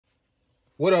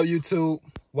What up, YouTube?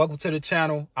 Welcome to the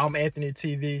channel. I'm Anthony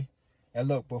TV. And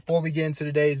look, before we get into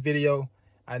today's video,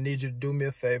 I need you to do me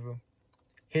a favor.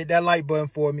 Hit that like button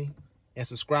for me and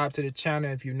subscribe to the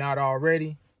channel if you're not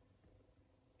already.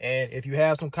 And if you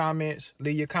have some comments,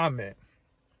 leave your comment.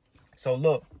 So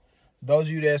look, those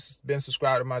of you that's been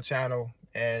subscribed to my channel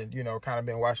and, you know, kind of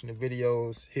been watching the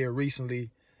videos here recently,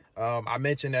 I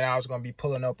mentioned that I was going to be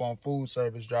pulling up on food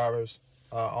service drivers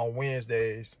on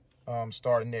Wednesdays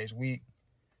starting next week.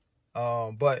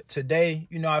 But today,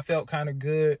 you know, I felt kind of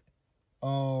good.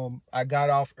 I got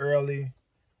off early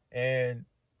and,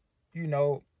 you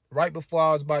know, right before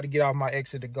I was about to get off my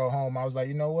exit to go home, I was like,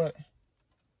 you know what?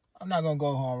 I'm not going to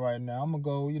go home right now. I'm going to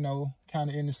go, you know, kind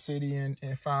of in the city and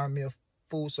find me a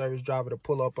food service driver to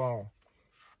pull up on.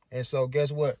 And so guess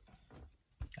what?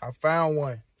 I found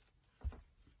one.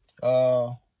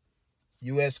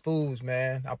 US Foods,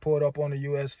 man. I pulled up on the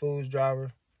US Foods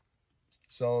driver.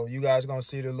 So you guys gonna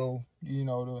see the little, you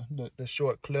know, the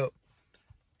short clip.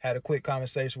 Had a quick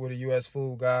conversation with a US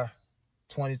food guy,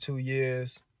 22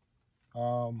 years.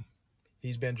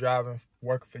 He's been driving,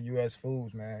 working for US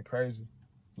Foods, man. Crazy.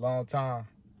 Long time.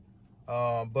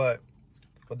 But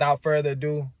without further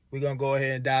ado, we're gonna go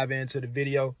ahead and dive into the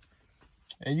video.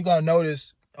 And you're gonna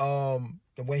notice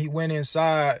when he went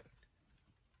inside,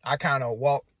 I kind of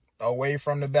walked away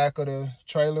from the back of the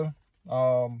trailer.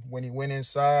 When he went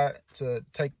inside to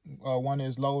take one of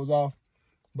his loads off,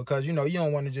 because you know you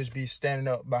don't want to just be standing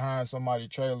up behind somebody's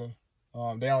trailer.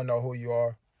 They don't know who you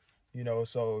are, you know.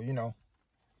 So you know,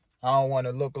 I don't want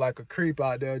to look like a creep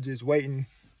out there just waiting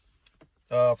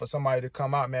for somebody to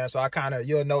come out, man. So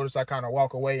you'll notice I kind of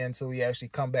walk away until he actually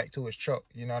come back to his truck.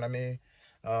 You know what I mean?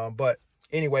 But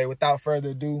anyway, without further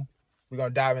ado, we're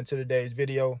gonna dive into today's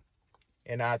video,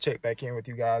 and I'll check back in with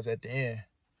you guys at the end.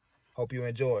 Hope you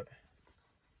enjoy it.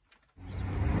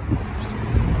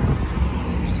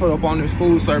 Let's put up on this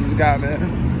food service guy, man.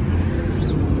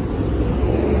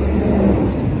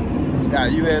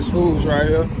 Got US Foods right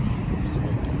here.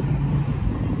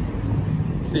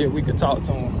 See if we can talk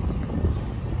to him.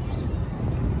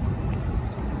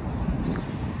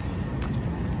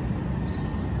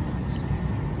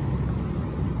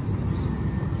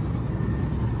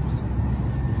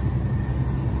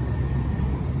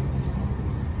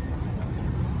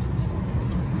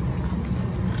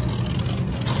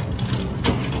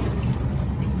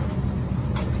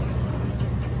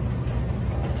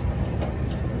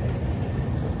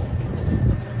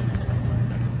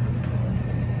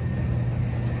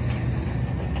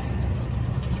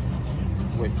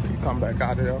 Wait till you come back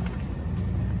out of there.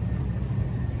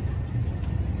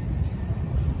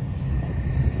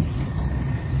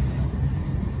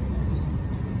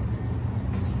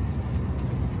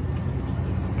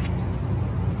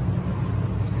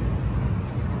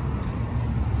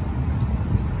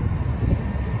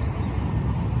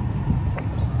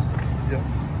 Yep.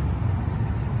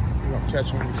 We're gonna catch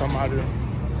him when he come out of there.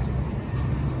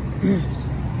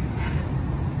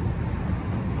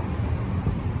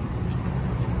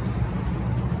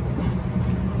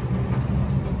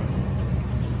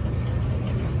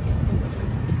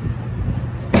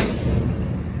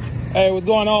 Hey, what's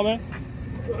going on, man?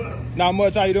 Not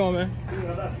much. How you doing, man? Good,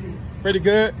 how about you? Pretty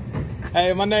good.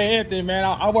 Hey, my name Anthony, man.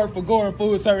 I work for Gordon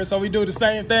Food Service, so we do the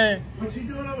same thing. What's he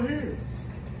doing over here?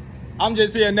 I'm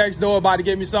just here next door about to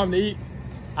get me something to eat.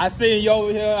 I seen you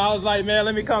over here. I was like, man,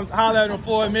 let me come holler at him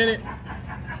for a minute.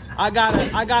 I got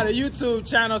a YouTube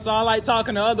channel, so I like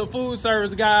talking to other food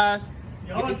service guys.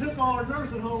 Y'all took all our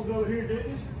nursing homes over here,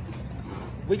 didn't you?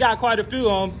 We got quite a few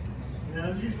of them. Yeah,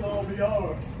 those used to all be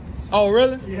ours. Oh,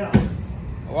 really? Yeah.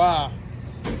 Wow.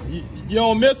 You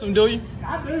don't miss them, do you?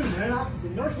 I do, man. The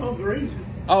nursing homes are easy.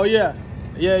 Oh, yeah.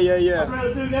 Yeah. I'd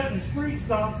rather do that than street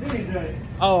stops any day.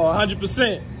 Oh,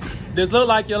 100%. This look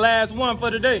like your last one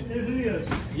for the day. Yes, it is.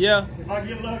 Yeah. If I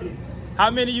get lucky.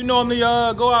 How many you normally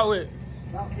go out with?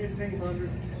 About 1,500.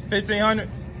 1,500?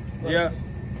 Yeah.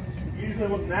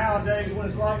 Usually nowadays when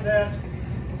it's like that,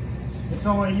 it's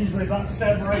only usually about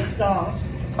 7 or 8 stops.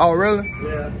 Oh, really?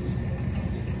 Yeah.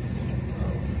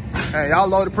 Hey, y'all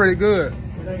loaded pretty good.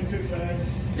 It ain't too bad.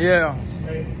 Yeah.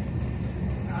 Hey,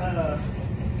 I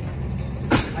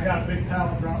got a big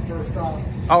pallet drop first off.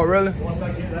 Oh, really? Once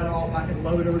I get that off, I can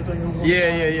load everything on one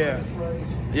Yeah.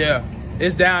 Yeah.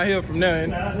 It's downhill from there,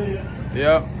 ain't it? That's it.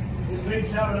 Yeah. It's big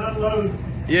shout and unload.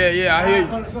 Yeah, I hear you.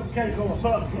 500 something case on a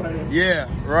pup trailer. Yeah,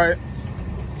 right.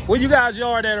 Where you guys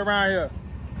yard at around here?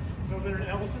 It's over there in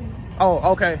Ellison.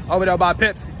 Oh, okay. Over there by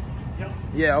Pepsi. Yep.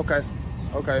 Yeah, okay.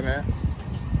 Okay, man.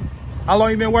 How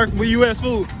long you been working with US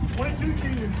Food? 22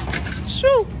 years.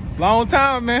 Shoot. Long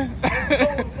time, man.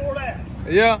 Before that.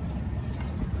 Yeah.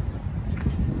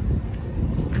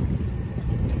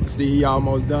 see he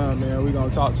almost done, man. We're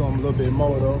gonna talk to him a little bit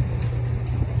more though.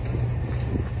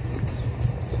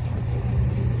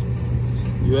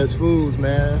 US Foods,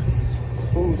 man.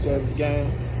 Food service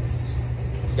game.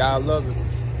 Gotta love it.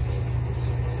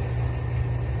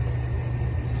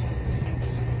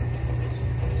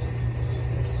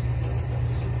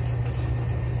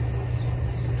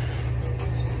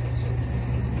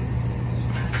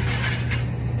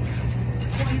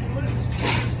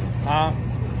 Huh?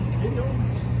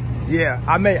 Yeah,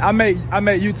 I make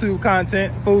YouTube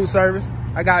content, food service.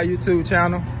 I got a YouTube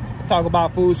channel. I talk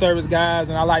about food service guys,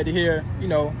 and I like to hear, you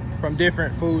know, from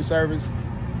different food service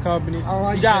companies.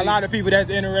 You got a lot of people that's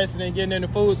interested in getting in the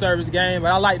food service game,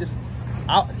 but I like to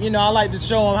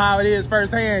show them how it is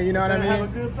firsthand. You know what I mean? Have a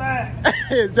good back.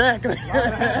 Exactly.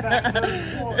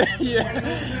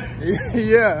 Yeah.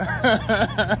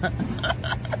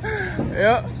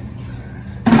 Yep.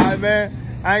 All right, man.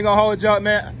 I ain't gonna hold you up,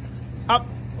 man.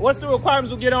 What's the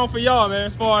requirements we get on for y'all, man,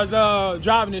 as far as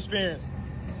driving experience?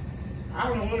 I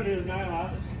don't know what it is now.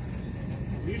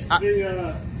 Used to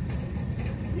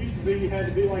be you had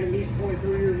to be like at least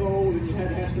 23 years old and you had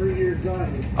to have 3 years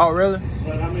driving. Oh, really?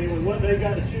 But I mean, with what they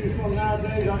got to choose from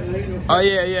nowadays, they can. Oh,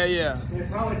 yeah. They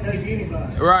probably take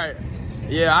anybody. Right.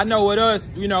 Yeah, I know with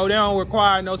us, you know, they don't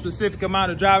require no specific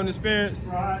amount of driving experience.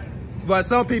 Right. But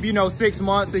some people, you know, 6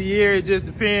 months, a year, it just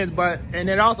depends. And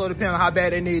it also depends on how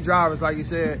bad they need drivers, like you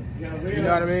said. Yeah, you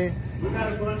know what I mean? We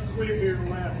got a bunch quit here in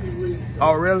the last few weeks.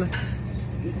 Oh, really?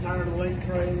 Get tired of late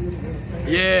trailers.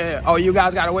 Yeah. Oh, you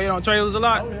guys got to wait on trailers a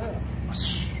lot? Oh, yeah.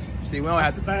 See, we don't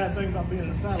have to. That's the bad thing about being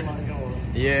a satellite yard.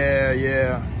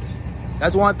 Yeah.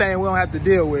 That's one thing we don't have to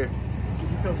deal with.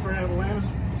 Did you come straight out of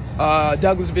Atlanta?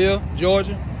 Douglasville,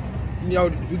 Georgia. You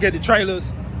know, we get the trailers.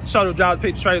 Shuttle drive,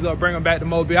 pick the trailers up, bring them back to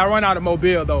Mobile. I run out of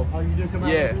Mobile though. Oh, you did come out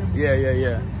of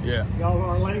Yeah. Y'all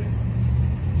are late?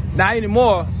 Not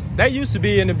anymore. They used to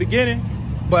be in the beginning,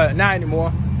 but not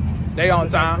anymore. They on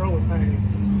time.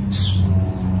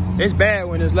 It's bad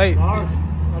when it's late. Like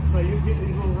I say, you get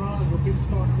these little runs where people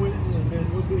start quitting and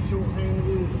then we'll be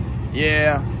short-handed.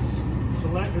 Yeah.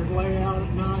 Selectors lay out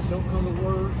at night, don't come to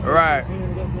work. Right.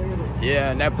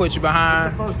 Yeah, and that puts you behind.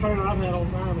 It's the first trailer I've had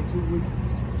on time in 2 weeks.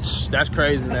 That's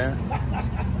crazy, man.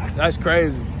 That's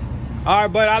crazy. All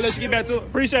right, bud, I'll let you get back to it.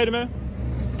 Appreciate it, man.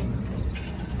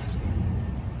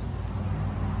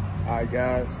 All right,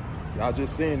 guys. Y'all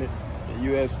just seen it.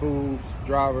 The US Foods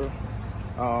driver,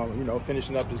 you know,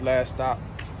 finishing up his last stop.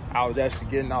 I was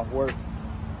actually getting off work.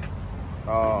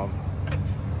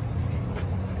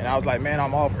 And I was like, man,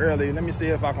 I'm off early. Let me see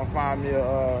if I can find me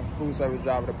a food service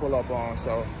driver to pull up on.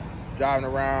 So, driving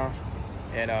around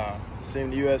and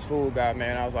seeing the US Food guy,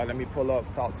 man. I was like, let me pull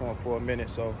up, talk to him for a minute.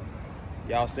 So,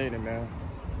 y'all seen it, man.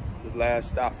 It's his last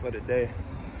stop for the day.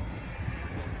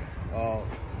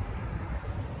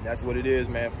 That's what it is,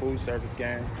 man. Food service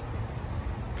game.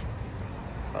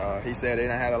 He said they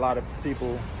done had a lot of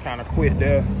people kind of quit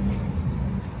there.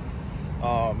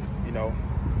 You know,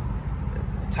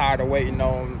 tired of waiting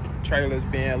on trailers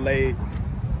being late.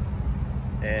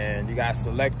 And you got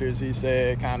selectors, he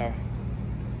said, kind of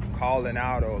calling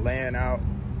out or laying out.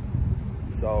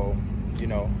 So, you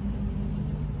know,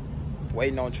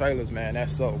 waiting on trailers, man, that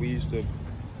sucked. We used to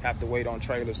have to wait on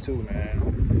trailers too, man.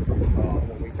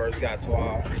 When we first got to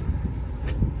our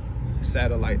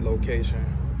satellite location.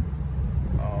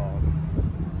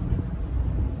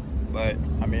 But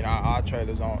I mean, our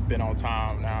trailers been on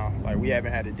time now. Like, we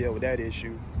haven't had to deal with that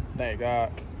issue, thank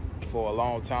God, for a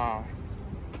long time.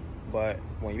 But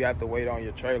when you have to wait on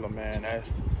your trailer, man, that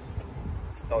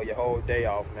throw your whole day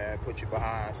off, man, put you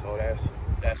behind. So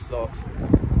that sucks.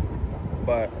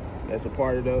 But that's a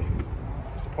part of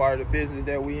the business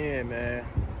that we in, man.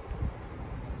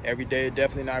 Every day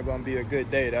definitely not gonna be a good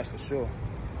day, that's for sure.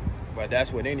 But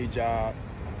that's with any job.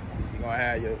 You're gonna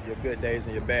have your good days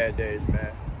and your bad days,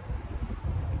 man.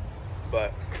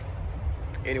 But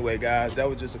anyway, guys, that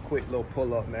was just a quick little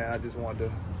pull-up, man. I just wanted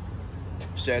to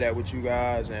share that with you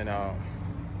guys, and I'll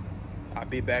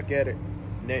be back at it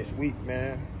next week,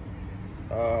 man,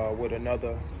 with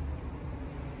another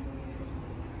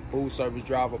food service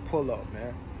driver pull-up,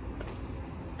 man.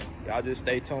 Y'all just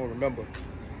stay tuned. Remember,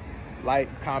 like,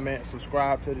 comment,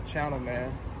 subscribe to the channel,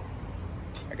 man.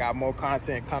 I got more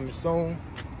content coming soon.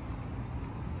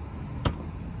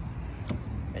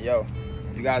 And yo,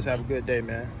 you guys have a good day,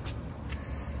 man.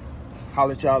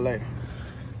 Holler at y'all later.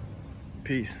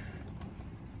 Peace.